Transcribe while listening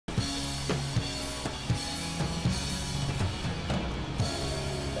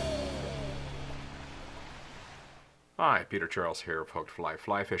Hi, Peter Charles here of Hooked Fly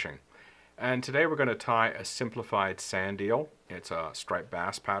Fly Fishing. And today we're going to tie a simplified sand eel. It's a striped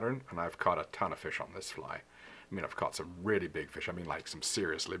bass pattern, and I've caught a ton of fish on this fly. I mean, I've caught some really big fish. I mean, like some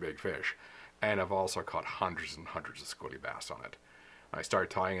seriously big fish. And I've also caught hundreds and hundreds of schoolie bass on it. I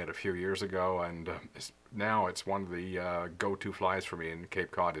started tying it a few years ago, and now it's one of the go-to flies for me in Cape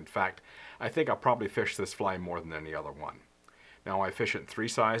Cod. In fact, I think I'll probably fish this fly more than any other one. Now, I fish it in 3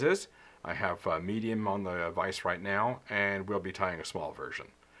 sizes. I have medium on the vise right now, and we'll be tying a small version.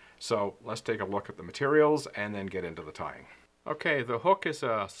 So let's take a look at the materials and then get into the tying. Okay, the hook is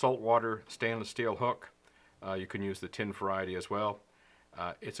a saltwater stainless steel hook. You can use the tin variety as well.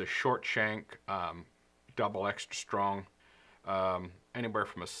 It's a short shank, double extra strong, anywhere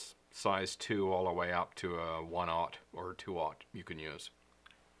from a size 2 all the way up to a 1/0 or 2/0 you can use.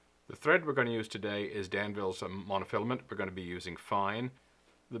 The thread we're going to use today is Danville's monofilament. We're going to be using fine.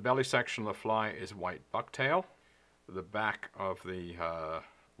 The belly section of the fly is white bucktail. The back of the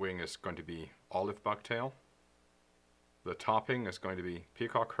wing is going to be olive bucktail. The topping is going to be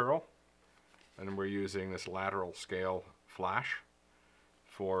peacock herl. And we're using this lateral scale flash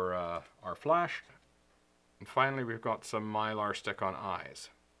for our flash. And finally, we've got some mylar stick-on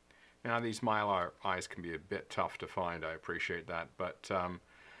eyes. Now, these mylar eyes can be a bit tough to find. I appreciate that, but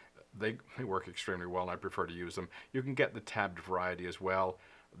they work extremely well, and I prefer to use them. You can get the tabbed variety as well.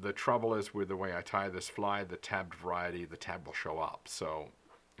 The trouble is with the way I tie this fly, the tabbed variety, the tab will show up. So,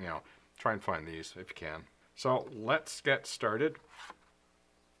 you know, try and find these if you can. So let's get started.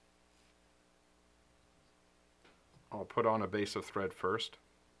 I'll put on a base of thread first.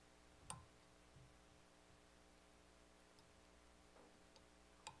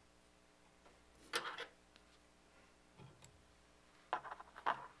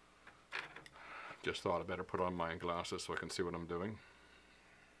 Just thought I'd better put on my glasses so I can see what I'm doing.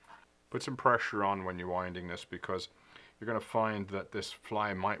 Put some pressure on when you're winding this, because you're going to find that this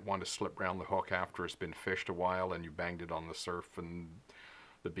fly might want to slip around the hook after it's been fished a while and you banged it on the surf and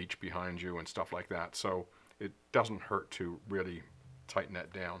the beach behind you and stuff like that. So it doesn't hurt to really tighten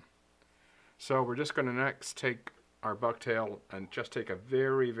that down. So we're just going to next take our bucktail and just take a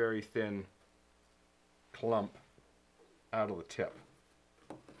very, very thin clump out of the tip.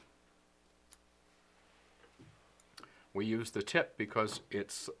 We use the tip because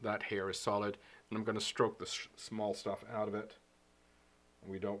that hair is solid, and I'm going to stroke the small stuff out of it.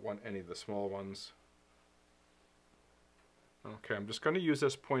 We don't want any of the small ones. Okay, I'm just going to use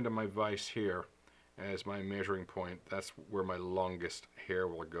this point on my vise here as my measuring point. That's where my longest hair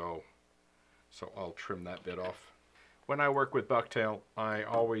will go. So I'll trim that bit off. When I work with bucktail, I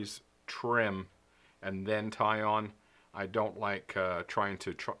always trim and then tie on. I don't like trying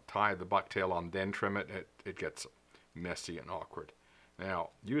to tie the bucktail on then trim it. It gets messy and awkward.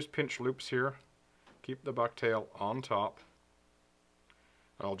 Now, use pinch loops here. Keep the bucktail on top.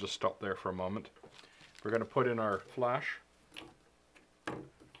 I'll just stop there for a moment. We're going to put in our flash.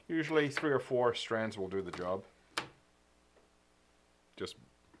 Usually 3 or 4 strands will do the job. Just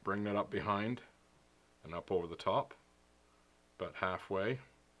bring that up behind and up over the top, about halfway.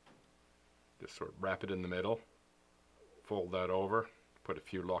 Just sort of wrap it in the middle. Fold that over. Put a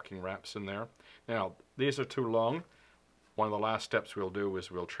few locking wraps in there. Now, these are too long. One of the last steps we'll do is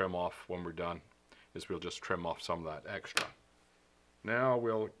we'll trim off when we're done, is we'll just trim off some of that extra. Now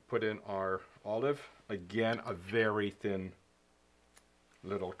we'll put in our olive. Again, a very thin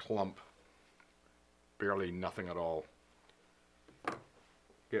little clump, barely nothing at all.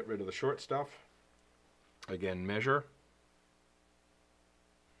 Get rid of the short stuff. Again, measure.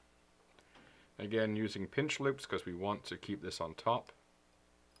 Again, using pinch loops because we want to keep this on top.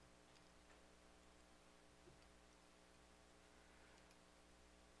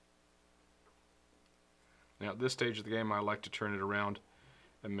 Now at this stage of the game, I like to turn it around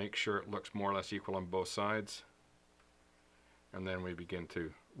and make sure it looks more or less equal on both sides. And then we begin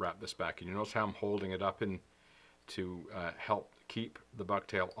to wrap this back. And you notice how I'm holding it up in to help keep the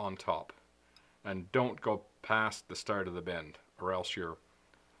bucktail on top. And don't go past the start of the bend, or else your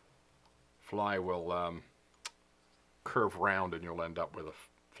fly will curve round and you'll end up with a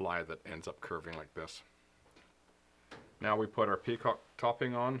fly that ends up curving like this. Now we put our peacock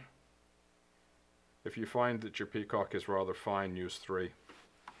topping on. If you find that your peacock is rather fine, use 3.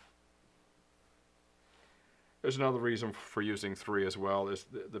 There's another reason for using 3 as well, is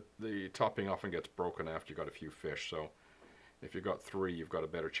the topping often gets broken after you've got a few fish, so if you've got 3, you've got a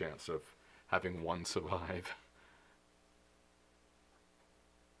better chance of having 1 survive.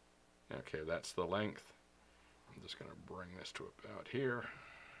 Okay, that's the length. I'm just going to bring this to about here.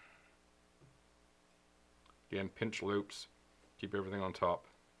 Again, pinch loops, keep everything on top.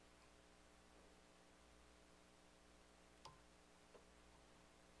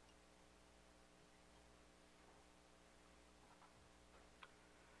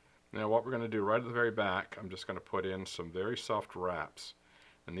 Now what we're going to do right at the very back, I'm just going to put in some very soft wraps.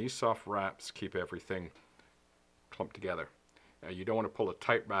 And these soft wraps keep everything clumped together. Now you don't want to pull a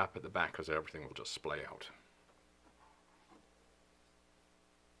tight wrap at the back because everything will just splay out.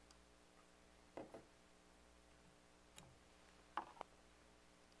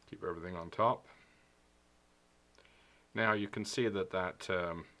 Keep everything on top. Now you can see that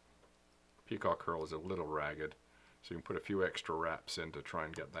peacock curl is a little ragged, so you can put a few extra wraps in to try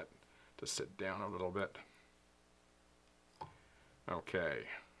and get that to sit down a little bit. Okay,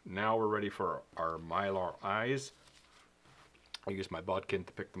 now we're ready for our mylar eyes. I use my bodkin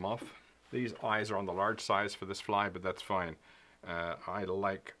to pick them off. These eyes are on the large size for this fly, but that's fine. I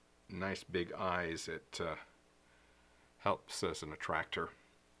like nice big eyes. It helps as an attractor.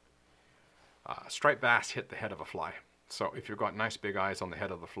 Striped bass hit the head of a fly. So if you've got nice big eyes on the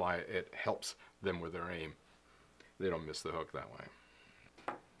head of the fly, it helps them with their aim. They don't miss the hook that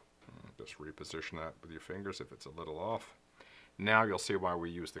way. Just reposition that with your fingers if it's a little off. Now you'll see why we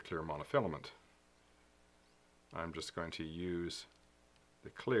use the clear monofilament. I'm just going to use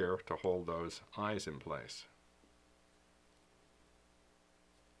the clear to hold those eyes in place.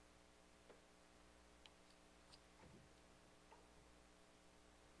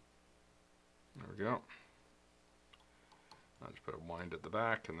 There we go. I'll just put a wind at the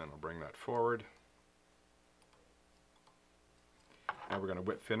back and then I'll bring that forward. Now we're going to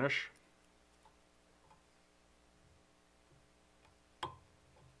whip finish.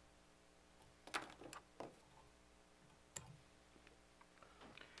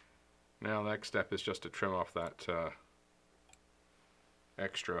 Now the next step is just to trim off that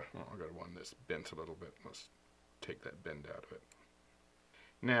extra. Oh, I've got one that's bent a little bit. Let's take that bend out of it.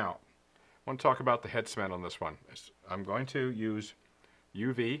 Now, I want to talk about the head cement on this one. I'm going to use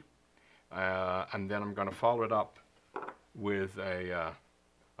UV and then I'm going to follow it up with a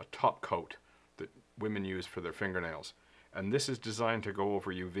top coat that women use for their fingernails. And this is designed to go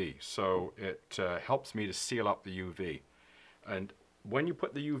over UV, so it helps me to seal up the UV. And when you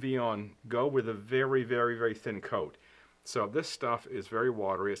put the UV on, go with a very, very, very thin coat. So this stuff is very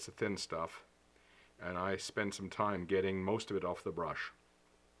watery, it's the thin stuff, and I spend some time getting most of it off the brush.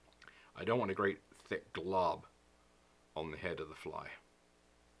 I don't want a great thick glob on the head of the fly.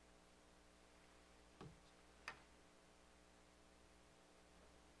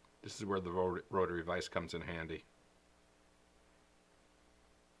 This is where the rotary vise comes in handy.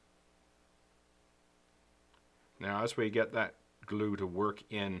 Now as we get that glue to work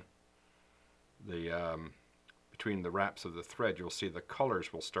in the between the wraps of the thread, you'll see the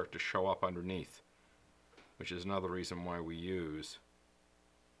colors will start to show up underneath, which is another reason why we use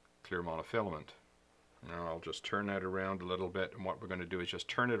clear monofilament. Now I'll just turn that around a little bit, and what we're going to do is just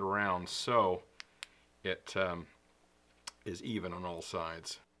turn it around so it is even on all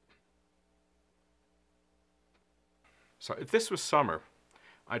sides. So if this was summer,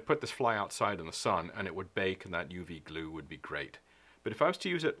 I'd put this fly outside in the sun and it would bake and that UV glue would be great. But if I was to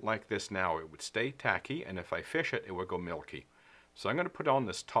use it like this now, it would stay tacky, and if I fish it, it would go milky. So I'm going to put on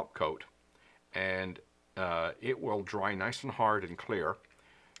this top coat, and it will dry nice and hard and clear.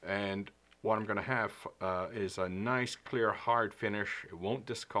 And what I'm going to have is a nice, clear, hard finish. It won't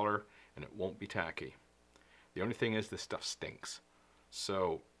discolor and it won't be tacky. The only thing is this stuff stinks.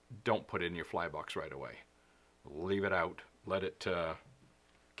 So don't put it in your fly box right away. Leave it out. Let it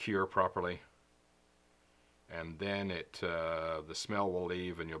cure properly. And then the smell will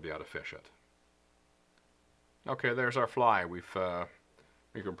leave and you'll be able to fish it. Okay, there's our fly. We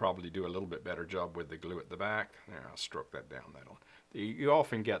can probably do a little bit better job with the glue at the back. There, I'll stroke that down. You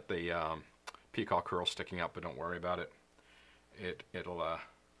often get the peacock curl sticking up, but don't worry about it. It'll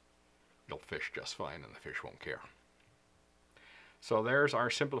fish just fine, and the fish won't care. So there's our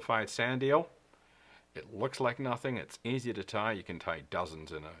simplified sand eel. It looks like nothing. It's easy to tie. You can tie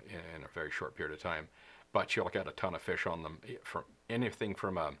dozens in a very short period of time, but you'll get a ton of fish on them. From anything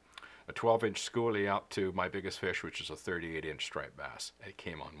from a 12-inch schoolie up to my biggest fish, which is a 38-inch striped bass. It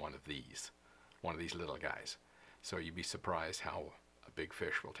came on one of these little guys. So you'd be surprised how a big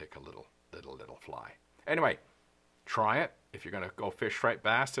fish will take a little fly. Anyway, try it. If you're going to go fish striped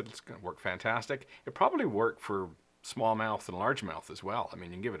bass, it's going to work fantastic. It probably work for smallmouth and largemouth as well. I mean,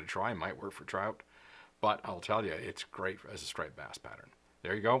 you can give it a try. It might work for trout. But I'll tell you, it's great as a striped bass pattern.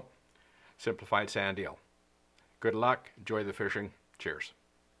 There you go. Simplified sand eel. Good luck. Enjoy the fishing. Cheers.